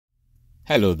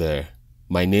Hello there,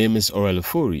 my name is Oral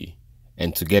Ofori,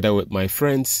 and together with my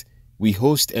friends, we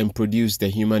host and produce the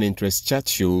human interest chat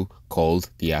show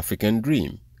called The African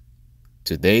Dream.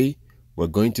 Today, we're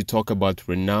going to talk about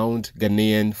renowned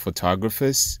Ghanaian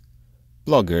photographers,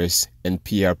 bloggers, and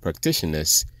PR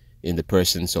practitioners in the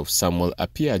persons of Samuel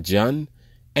Appiah Gyan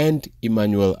and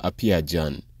Emmanuel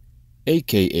Bobbie,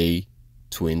 aka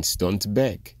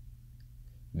TwinsDntBeg.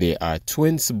 They are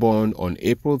twins born on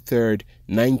April 3,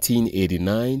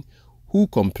 1989, who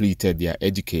completed their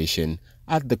education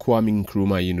at the Kwame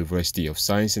Nkrumah University of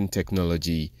Science and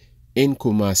Technology in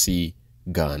Kumasi,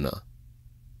 Ghana.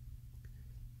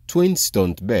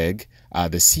 TwinsDntBeg are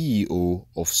the CEO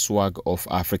of Swag of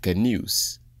Africa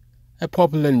News, a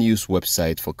popular news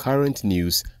website for current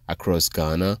news across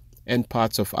Ghana and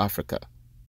parts of Africa.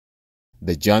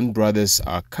 The Gyan brothers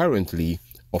are currently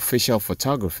official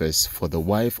photographers for the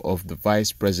wife of the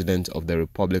Vice President of the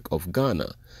Republic of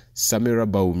Ghana, Samira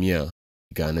Bawumia,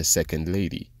 Ghana's second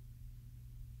lady.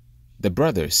 The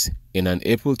brothers, in an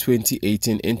April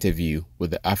 2018 interview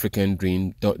with the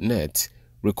AfricanDream.net,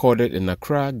 recorded in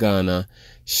Accra, Ghana,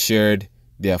 shared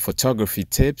their photography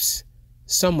tips,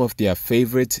 some of their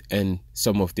favorite and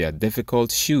some of their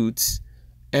difficult shoots,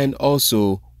 and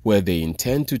also where they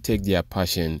intend to take their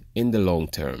passion in the long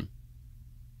term.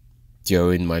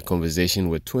 During my conversation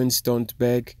with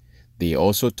TwinsDntBeg, they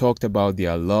also talked about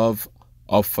their love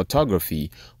of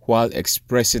photography while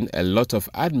expressing a lot of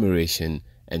admiration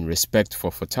and respect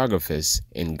for photographers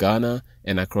in Ghana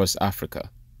and across Africa.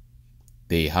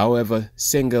 They, however,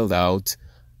 singled out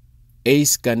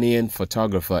ace Ghanaian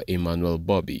photographer Emmanuel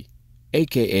Bobbie,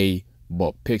 aka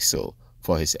Bob Pixel,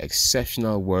 for his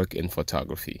exceptional work in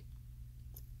photography.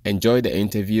 Enjoy the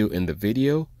interview in the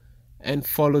video and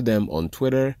follow them on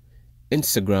Twitter,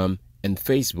 Instagram, and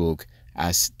Facebook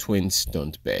as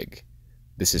TwinsDntBeg.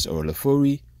 This is Oral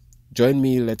Ofori. Join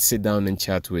me, let's sit down and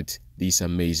chat with these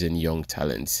amazing young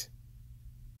talents.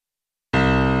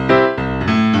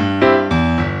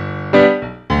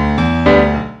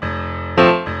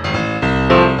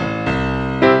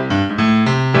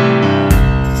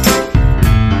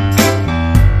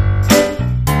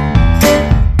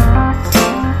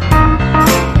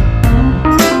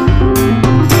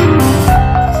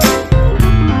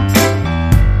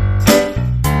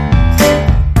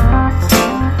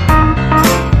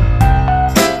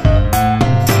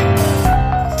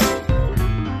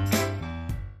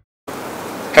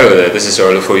 Hello there, this is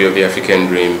Oral Ofori of The African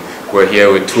Dream. We're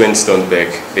here with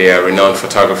TwinsDntBeg. They are renowned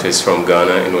photographers from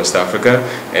Ghana in West Africa,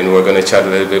 and we're going to chat a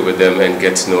little bit with them and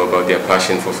get to know about their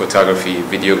passion for photography,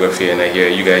 videography, and I hear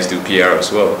you guys do PR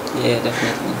as well. Yeah,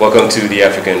 definitely. Welcome to The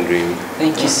African Dream.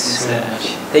 Thank you so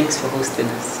much. Thanks for hosting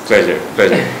us. Pleasure,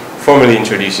 pleasure. Formally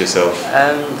introduce yourself.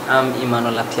 I'm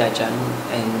Emmanuel Bobbie,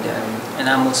 and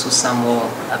I'm also Samuel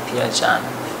Appiah Gyan.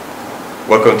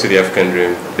 Welcome to The African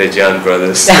Dream, the Gyan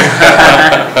brothers.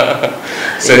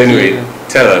 So anyway,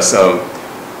 tell us,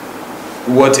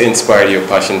 what inspired your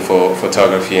passion for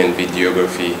photography and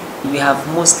videography? We have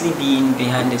mostly been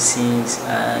behind the scenes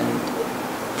and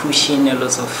pushing a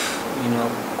lot of,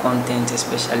 content,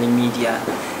 especially media.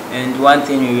 And one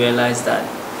thing we realized that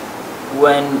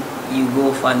when you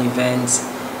go for an event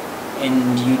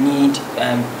and you need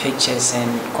pictures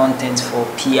and content for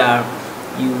PR,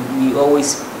 we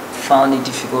always found it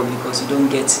difficult because you don't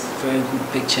get very good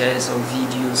pictures or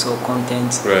videos or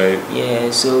content. Right.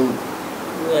 Yeah. So,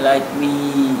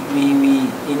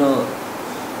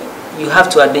 you have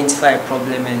to identify a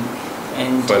problem and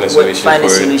find a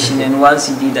solution. And once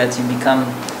you do that, you become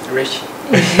rich.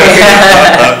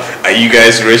 Are you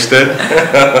guys rich then?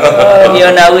 We're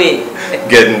on our way.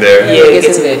 Getting there. Yeah,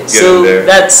 getting there. So there.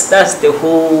 that's the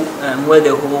whole where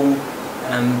the whole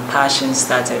passion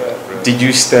started. Did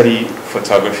you study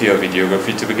photography or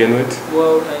videography to begin with?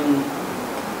 Well,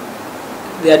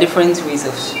 there are different ways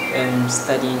of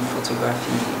studying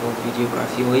photography or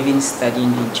videography, or even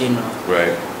studying in general.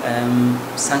 Right.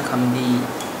 Some can be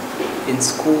in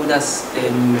school, that's the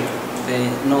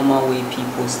normal way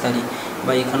people study,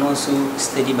 but you can also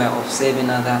study by observing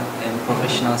other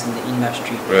professionals in the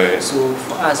industry. Right. So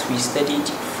for us, we studied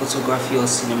photography or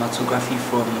cinematography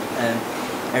from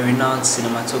a renowned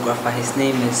cinematographer. His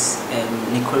name is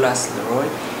Nicolas Leroy.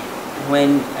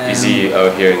 Is he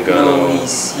out here in Ghana? No,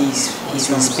 he's in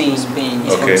Spain.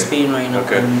 He's from Spain right now,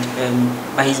 and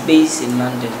but he's based in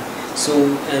London. So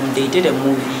they did a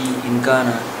movie in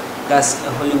Ghana. That's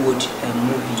a Hollywood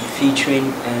movie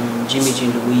featuring Jimmy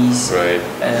J. Louise, right.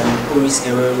 Boris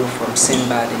Herrero from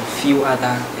Sinbad, and a few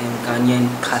other Ghanaian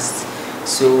cast.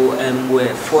 So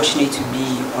we're fortunate to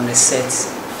be on the set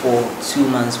for 2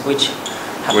 months, which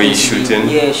Were you shooting?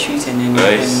 Yeah, shooting. And,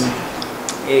 nice.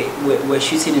 we're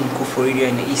shooting in Ofori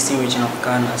in the eastern region of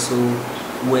Ghana, so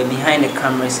we're behind the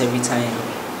cameras every time,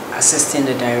 assisting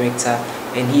the director,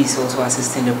 and he's also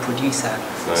assisting the producer.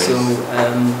 Nice. So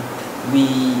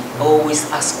we always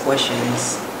ask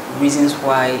questions, reasons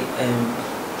why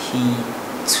he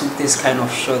took this kind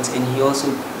of shot, and he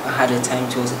also had the time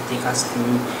to also take us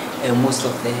through most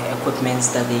of the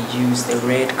equipments that they use, the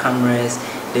red cameras,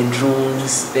 the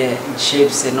drones, the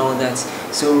chips and all that.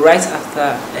 So right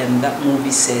after that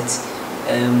movie set,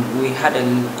 we had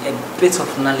a bit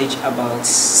of knowledge about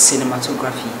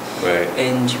cinematography, right.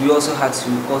 And we also had to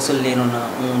learn on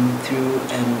our own through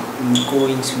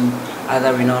going to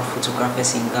other renowned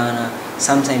photographers in Ghana.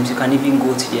 Sometimes you can even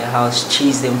go to their house,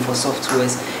 chase them for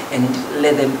softwares, and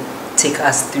let them take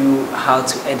us through how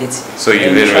to edit. So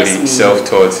you literally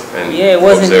self-taught and yeah, it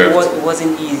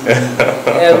wasn't easy.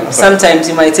 Sometimes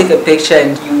you might take a picture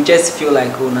and you just feel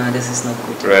like, oh no, this is not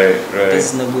good. Right.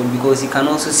 This is not good, because you can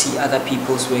also see other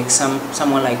people's work.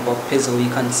 Someone like Bob Pizzle, you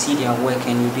can see their work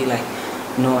and you'll be like,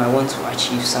 no, I want to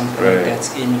achieve something like that.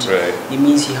 And it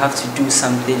means you have to do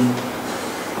something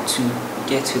to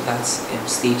get to that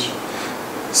stage.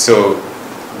 So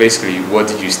basically, what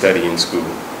did you study in school?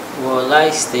 Well, I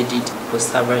studied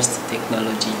post-harvest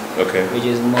technology, which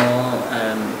is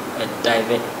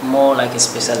more like a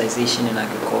specialization in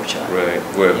agriculture. Right.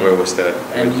 Where was that?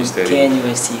 Where did you study? Gyan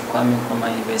University, Kwame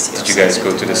University. Did you guys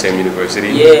go to the same university?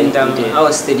 Yeah, and I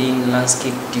was studying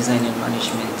landscape design and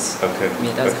management. Okay.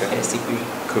 Yeah, that's the first degree.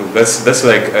 Cool. That's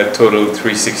like a total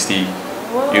 360,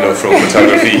 from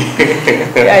photography.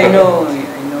 Yeah, I know.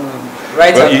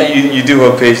 Right. But you do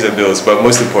what pays the bills, but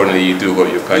most importantly, you do what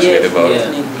you're passionate about.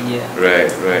 Yeah.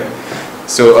 Right.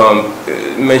 So,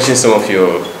 mention some of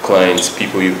your clients,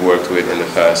 people you've worked with in the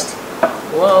past.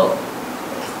 Well,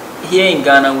 here in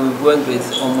Ghana, we've worked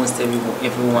with almost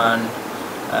everyone.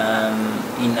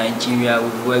 In Nigeria,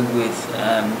 we've worked with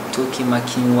Toki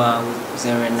Makinwa, who's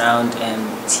a renowned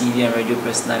TV and radio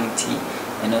personality,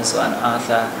 and also an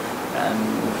author.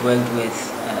 We've worked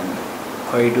with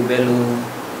Corridor Bello,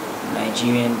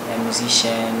 Nigerian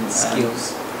musician,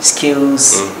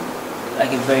 skills.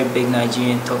 Like a very big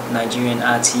top Nigerian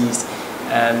artist.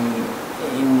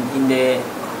 In the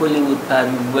Hollywood part,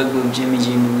 we work with Jimmy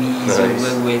Louise, we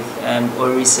work with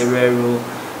Ori Serrero,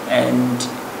 and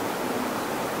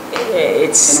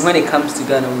when it comes to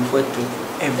Ghana, we've worked with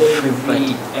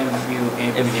everybody.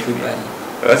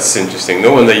 That's interesting.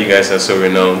 No wonder you guys are so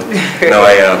renowned. Now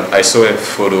I saw a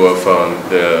photo of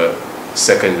the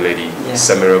second lady,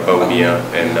 Samira Baumia,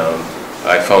 and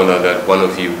I found out that one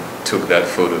of you took that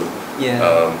photo.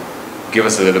 Yeah. Give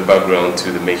us a little background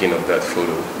to the making of that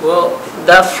photo. Well,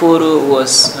 that photo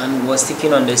was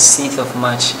taken on the 6th of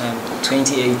March,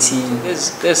 2018.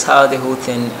 This is how the whole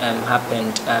thing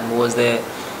happened. Was the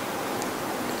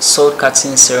sword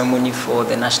cutting ceremony for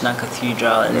the National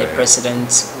Cathedral, and the president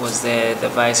was there, the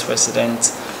vice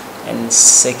president, and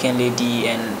second lady,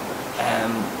 and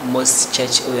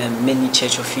many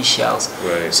church officials.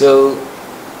 Right. So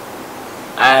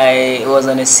I was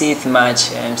on a 6th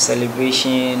March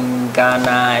celebration,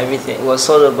 Ghana, everything. It was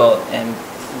all about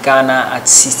Ghana at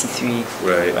 63.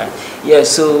 Right. Yeah,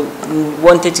 so we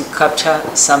wanted to capture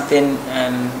something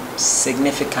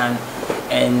significant,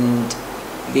 and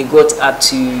they got up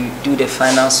to do the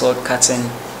final sword cutting,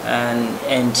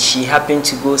 and she happened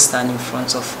to go stand in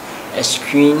front of a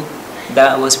screen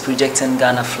that was projecting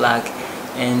Ghana flag,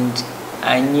 and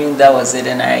I knew that was it,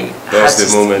 and that was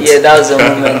the moment. Yeah, that was the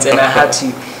moment, and I had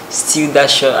to steal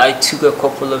that shot. I took a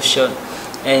couple of shots,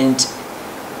 and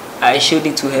I showed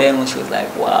it to her, and she was like,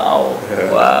 wow.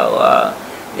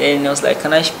 And I was like,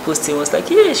 can I post it? I was like,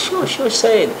 yeah, sure,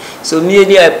 say it. So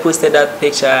immediately I posted that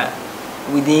picture.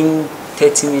 Within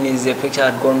 30 minutes, the picture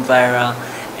had gone viral,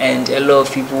 and a lot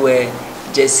of people were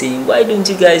just saying, why don't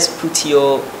you guys put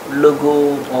your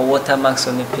logo or watermarks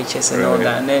on the pictures and all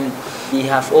that? And then we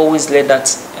have always let that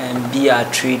be our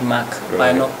trademark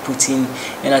by not putting,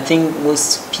 and I think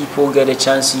most people get a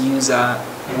chance to use our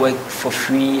work for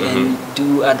free and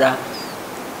do other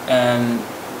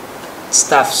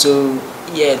stuff. So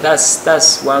yeah,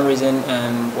 that's one reason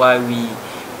why we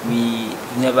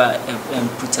never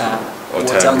put our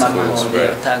watermark on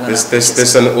the tag.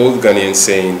 There's an old Ghanaian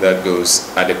saying that goes,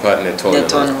 "Ade partner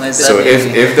tournament." So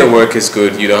if the work is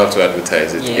good, you don't have to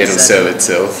advertise it; it'll sell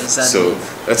itself. So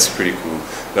that's pretty cool.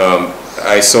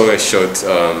 I saw a shot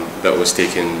that was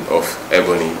taken of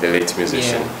Ebony, the late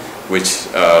musician, which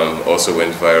also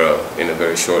went viral in a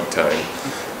very short time.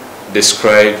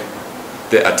 Describe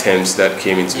the attempts that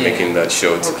came into making that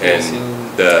shot, and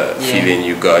the feeling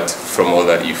you got from all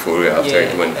that euphoria after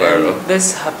it went viral.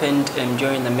 This happened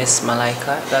during the Miss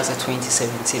Malaika. That's a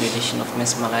 2017 edition of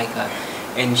Miss Malaika,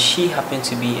 and she happened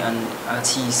to be an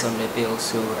artist on the bill.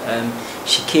 So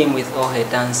she came with all her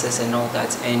dancers and all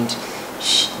that, and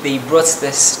they brought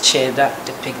this chair that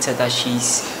depicted that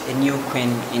she's a new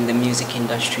queen in the music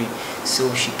industry.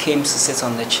 So she came to sit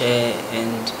on the chair,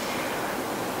 and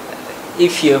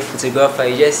if you're a photographer,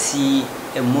 you just see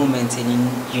a moment and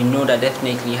you know that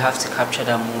definitely you have to capture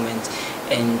that moment.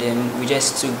 And we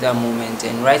just took that moment,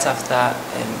 and right after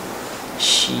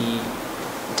she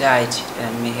died,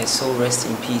 may her soul rest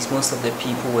in peace, most of the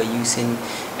people were using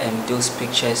those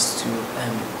pictures to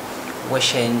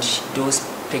wish her, and those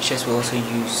pictures were also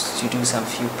used to do some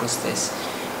few posters.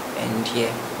 And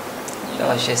that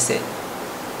was just it.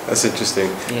 That's interesting.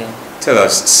 Yeah. Tell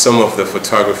us some of the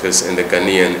photographers in the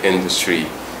Ghanaian industry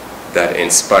that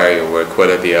inspire your work,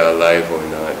 whether they are alive or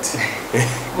not.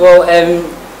 Well,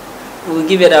 we'll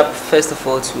give it up first of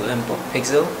all to Bob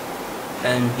Pixel.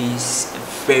 He's a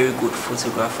very good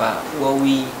photographer. Well,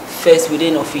 we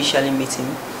didn't officially meet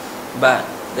him, but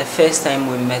the first time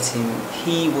we met him,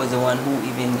 he was the one who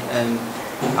even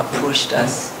approached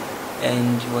us,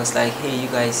 and he was like, "Hey, you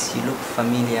guys, you look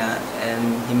familiar."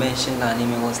 He mentioned our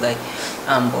name and was like,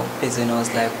 "I'm Bob Pixel," and I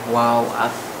was like, "Wow,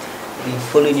 I've been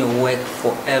following your work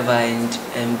forever, and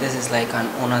this is like an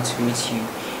honor to meet you."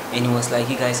 And he was like,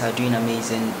 "You guys are doing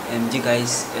amazing, and you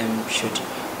guys should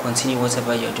continue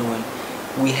whatever you're doing."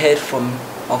 We heard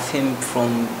of him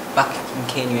from back in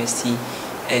KNUST,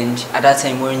 and at that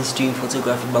time we weren't doing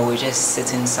photography, but we were just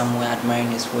sitting somewhere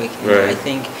admiring his work. And I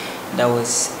think that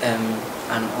was an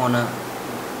honor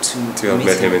to have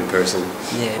met him in person.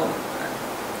 Yeah.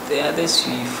 The others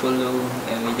we follow,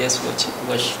 and we just watch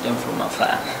them from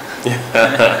afar.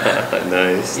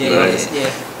 Nice.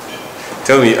 Yeah.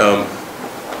 Tell me,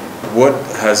 what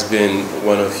has been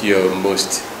one of your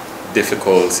most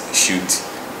difficult shoots,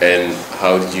 and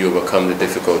how did you overcome the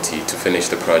difficulty to finish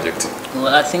the project?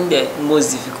 Well, I think the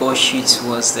most difficult shoot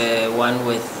was the one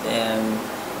with,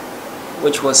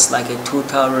 which was like a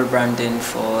total rebranding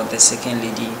for the second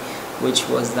lady, which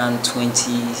was done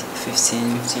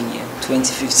 2015,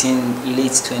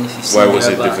 late 2015. Why was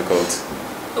it difficult?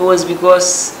 It was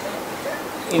because,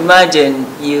 imagine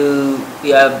you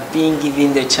are being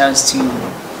given the chance to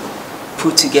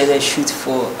put together a shoot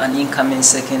for an incoming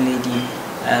second lady,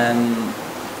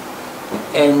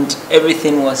 and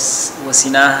everything was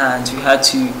in our hands. We had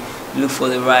to look for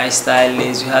the right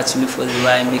stylist, we had to look for the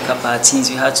right makeup artist,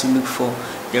 we had to look for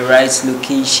the right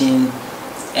location,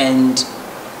 and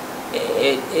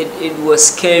it was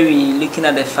scary looking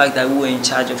at the fact that we were in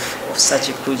charge of such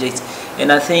a project.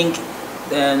 And I think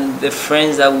the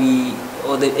friends that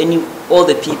all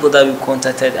the people that we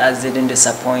contacted us didn't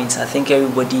disappoint. I think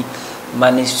everybody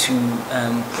managed to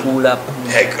pull up.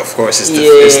 Heck, of course, it's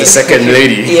the second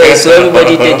lady. Yeah, so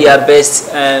everybody did their best.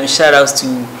 Shout outs to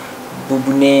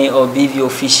Bubune or BV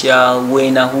Official,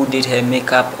 Wayna, who did her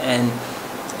makeup, and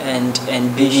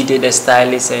BV did the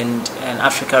stylist, and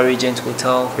Africa Regent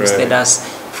Hotel hosted us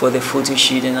for the photo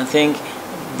shoot. And I think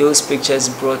those pictures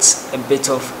brought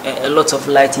a lot of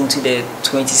light into the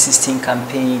 2016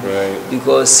 campaign,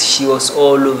 because she was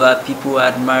all over. People were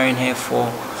admiring her for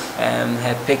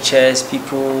her pictures.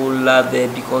 People loved her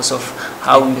because of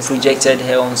how we projected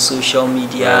her on social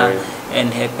media,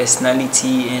 and her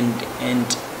personality, and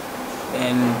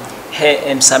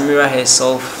Samira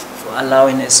herself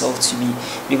allowing herself to be,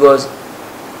 because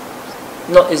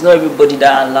it's not everybody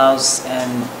that allows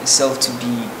herself to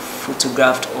be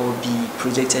photographed or be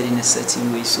projected in a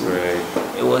certain way. So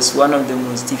it was one of the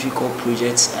most difficult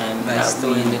projects, but it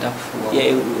still ended up well. Yeah,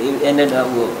 it ended up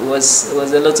well. It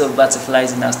was a lot of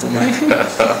butterflies in our stomach.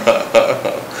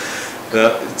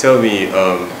 Now, tell me,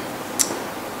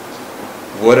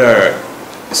 what are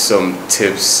some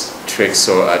tips, tricks,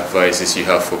 or advices you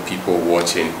have for people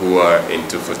watching who are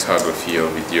into photography or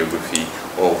videography,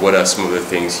 or what are some of the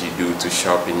things you do to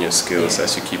sharpen your skills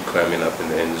as you keep climbing up in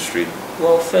the industry?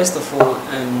 Well, first of all,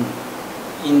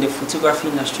 in the photography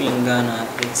industry in Ghana,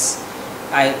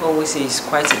 I always say it's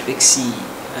quite a big sea,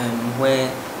 where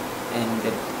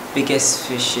the biggest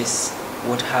fishes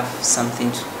would have something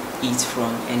to eat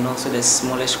from, and also the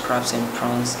smallest crabs and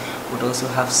prawns would also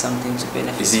have something to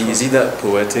benefit from. Is he that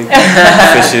poetic?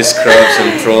 Fishes, crabs,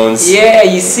 and prawns. Yeah,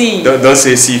 you see. Don't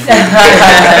say seafood.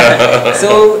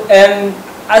 So,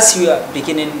 as you are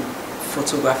beginning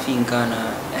photography in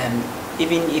Ghana,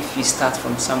 even if you start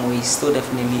from somewhere, you still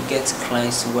definitely get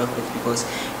clients to work with, because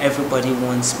everybody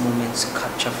wants moments to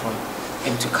capture from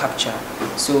and to capture.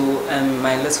 So,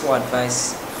 my little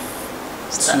advice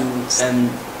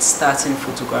starting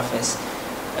photographers.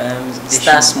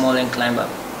 Start small and climb up.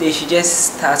 They should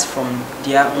just start from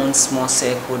their own small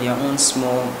circle, their own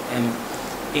small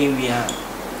area.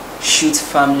 Shoot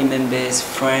family members,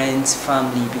 friends,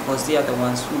 family, because they are the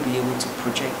ones who will be able to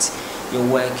project your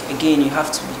work. Again, you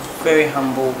have to be very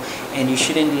humble, and you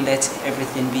shouldn't let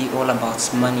everything be all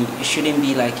about money. It shouldn't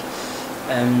be like,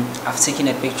 I've taken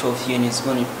a picture of you and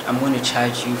I'm going to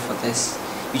charge you for this.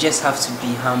 You just have to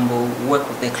be humble, work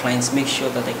with the clients, make sure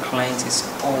that the client is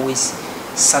always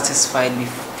satisfied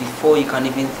before you can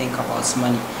even think about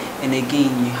money. And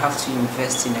again, you have to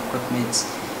invest in equipment.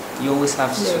 You always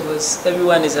have to. Yeah, because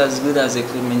everyone is as good as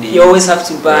equipment. You always have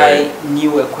to buy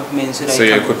new equipment so that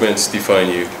your equipment define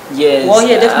you. Yes. Well,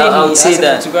 yeah, definitely. I would say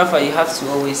that as a photographer, you have to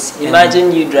always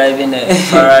imagine you driving a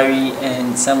Ferrari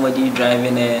and somebody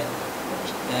driving a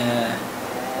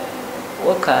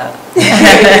what car?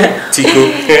 Tico.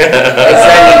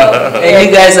 Exactly. And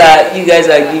you guys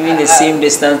are giving the same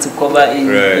distance to cover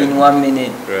in 1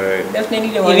 minute. Right. Definitely.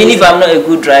 Even if I'm not a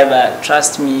good driver,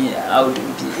 trust me, I would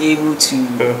be able to.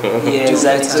 Yeah,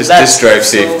 exactly. So just drive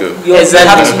safe though. You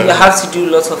have to do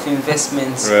lots of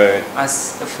investments. Right.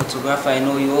 As a photographer,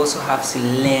 you also have to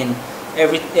learn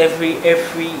every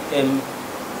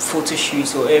photo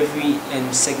shoots or every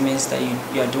segments that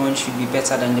you are doing should be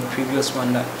better than the previous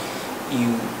one that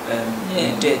you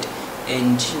did.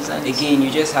 And again,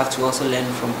 you just have to also learn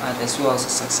from others who are also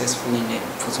successful in the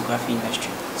photography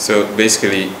industry. So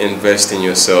basically, invest in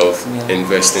yourself,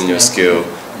 invest in your skill.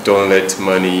 Don't let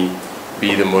money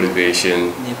be the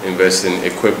motivation. Invest in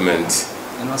equipment,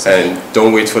 and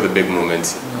don't wait for the big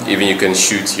moment. Even you can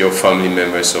shoot your family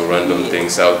members or random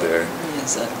things out there.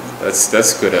 Exactly.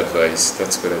 That's good advice.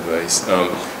 That's good advice.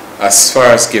 As far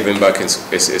as giving back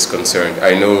is concerned,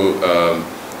 I know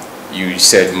you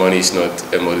said money is not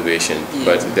a motivation,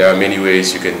 but there are many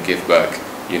ways you can give back.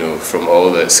 From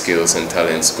all the skills and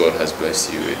talents God has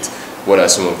blessed you with. What are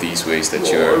some of these ways that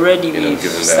you're already giving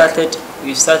back?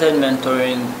 We've started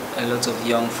mentoring a lot of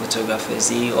young photographers.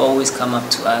 They always come up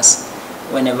to us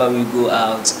whenever we go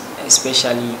out,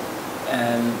 especially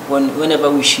whenever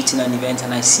we're shooting an event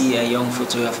and I see a young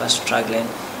photographer struggling.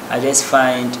 I just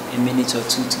find a minute or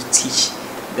two to teach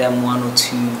them one or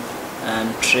two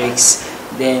tricks.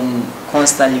 Then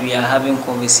constantly we are having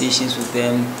conversations with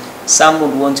them. Some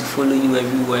would want to follow you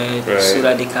everywhere so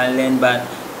that they can learn, but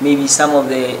maybe some of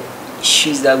the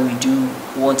shoots that we do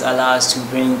won't allow us to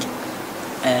bring,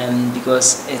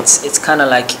 because it's kind of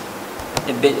like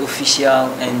a bit official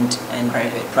and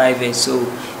private, so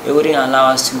it wouldn't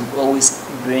allow us to always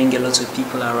bring a lot of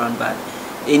people around. But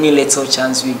any little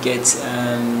chance we get,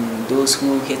 those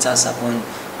who hit us up on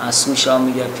our social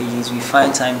media pages, we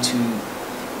find time to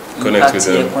connect with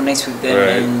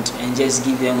them, and just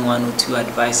give them one or two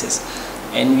advices.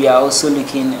 And we are also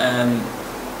looking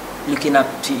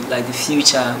up to like the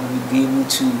future. We'll be able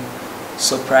to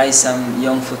surprise some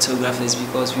young photographers,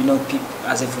 because we know people,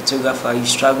 as a photographer, you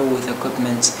struggle with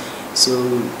equipment.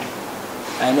 So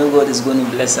I know God is going to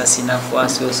bless us enough for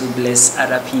us to also bless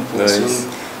other people. Nice. So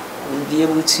we'll be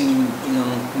able to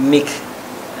make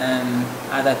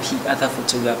other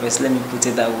photographers, let me put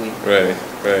it that way. Right.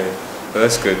 Well,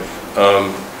 that's good.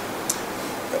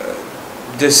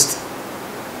 Just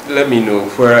let me know,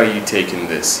 where are you taking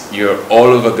this? You're all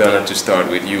over Ghana to start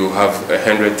with. You have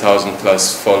 100,000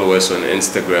 plus followers on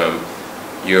Instagram.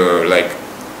 You're like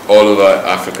all over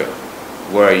Africa.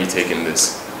 Where are you taking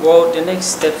this? Well, the next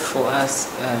step for us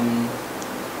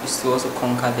is to also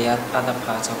conquer the other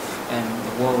parts of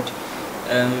the world.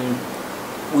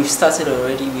 We've started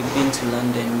already. We've been to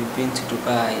London, we've been to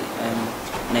Dubai,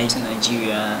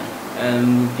 Nigeria.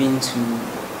 We've been to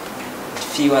a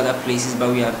few other places, but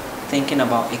we are thinking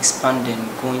about expanding,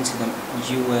 going to the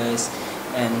US,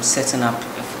 setting up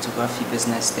a photography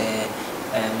business there,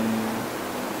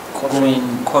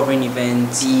 covering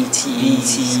events, BET,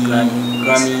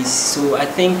 Grammys. So I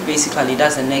think basically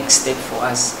that's the next step for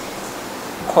us,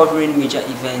 covering major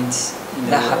events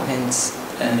that happens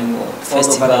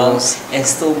festivals, and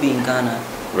still be in Ghana.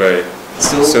 Right.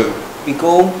 So we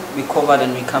go, we cover,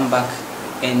 then we come back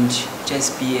and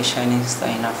just be a shining star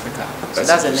in Africa. So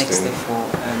that's the next step for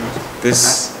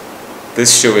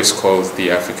this show is called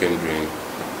The African Dream.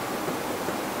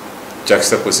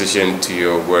 Juxtaposition to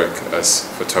your work as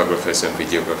photographers and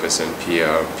videographers and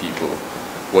PR people,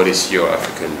 what is your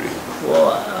African dream?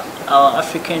 Well, our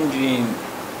African dream,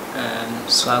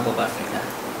 swag of Africa.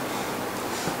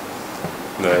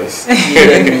 Nice.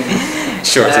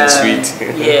 Short and sweet.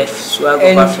 Yeah, swag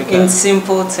of Africa. In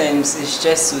simple terms, it's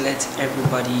just to let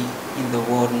everybody in the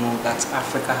world know that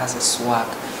Africa has a swag,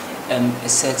 a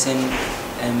certain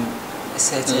a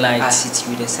certain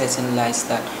attitude, a certain light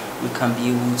that we can be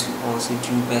able to also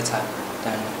do better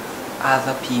than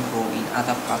other people in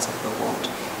other parts of the world.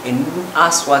 And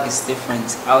our swag is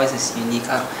different, ours is unique.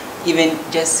 Even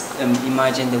just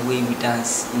imagine the way we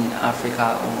dance in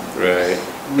Africa.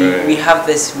 We have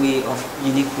this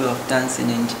unique way of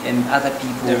dancing, and other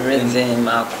people. The rhythm,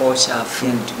 our culture, our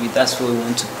food. That's what we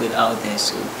want to put out there.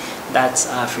 So that's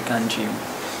our African dream.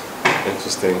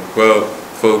 Interesting. Well,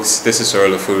 folks, this is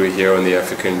Oral Ofori here on the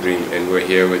African Dream, and we're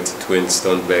here with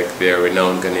TwinsDntBeg. They are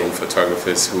renowned Ghanaian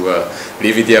photographers who are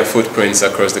leaving their footprints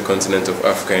across the continent of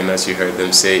Africa, and as you heard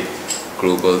them say,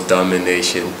 global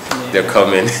domination. Yeah. They're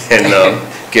coming,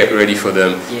 and get ready for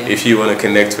them. Yeah. If you want to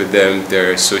connect with them,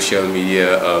 their social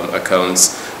media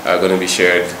accounts are going to be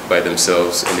shared by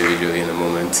themselves individually in a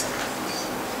moment.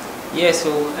 Yeah,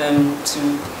 so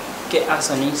to get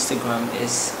us on Instagram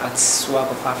is at Swag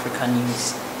of Africa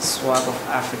News. Swag of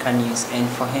Africa News, and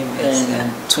for him it's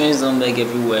TwinsDntBeg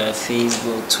everywhere: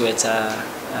 Facebook, Twitter,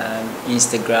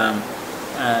 Instagram,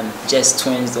 just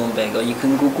TwinsDntBeg, or you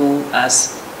can Google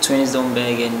us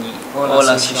TwinsDntBeg, and all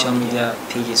our social media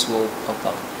pages will pop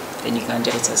up. Then you can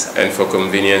get us up. And for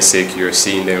convenience sake, you're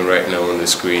seeing them right now on the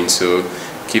screen, so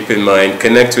keep in mind,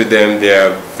 connect with them. They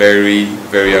are very,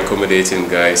 very accommodating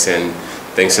guys, and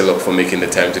thanks a lot for making the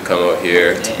time to come out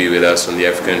here to be with us on the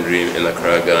African Dream in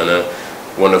Accra, Ghana.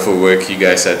 Wonderful work you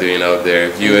guys are doing out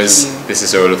there. Viewers, this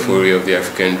is Oral Ofori of the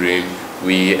African Dream.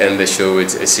 We end the show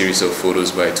with a series of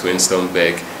photos by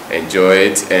TwinsDntBeg. Enjoy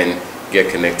it and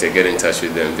get connected, get in touch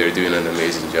with them. They're doing an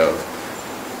amazing job.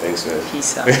 Thanks, man.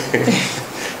 Peace out.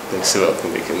 Thanks a lot for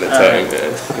making the time,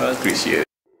 man. Appreciate it.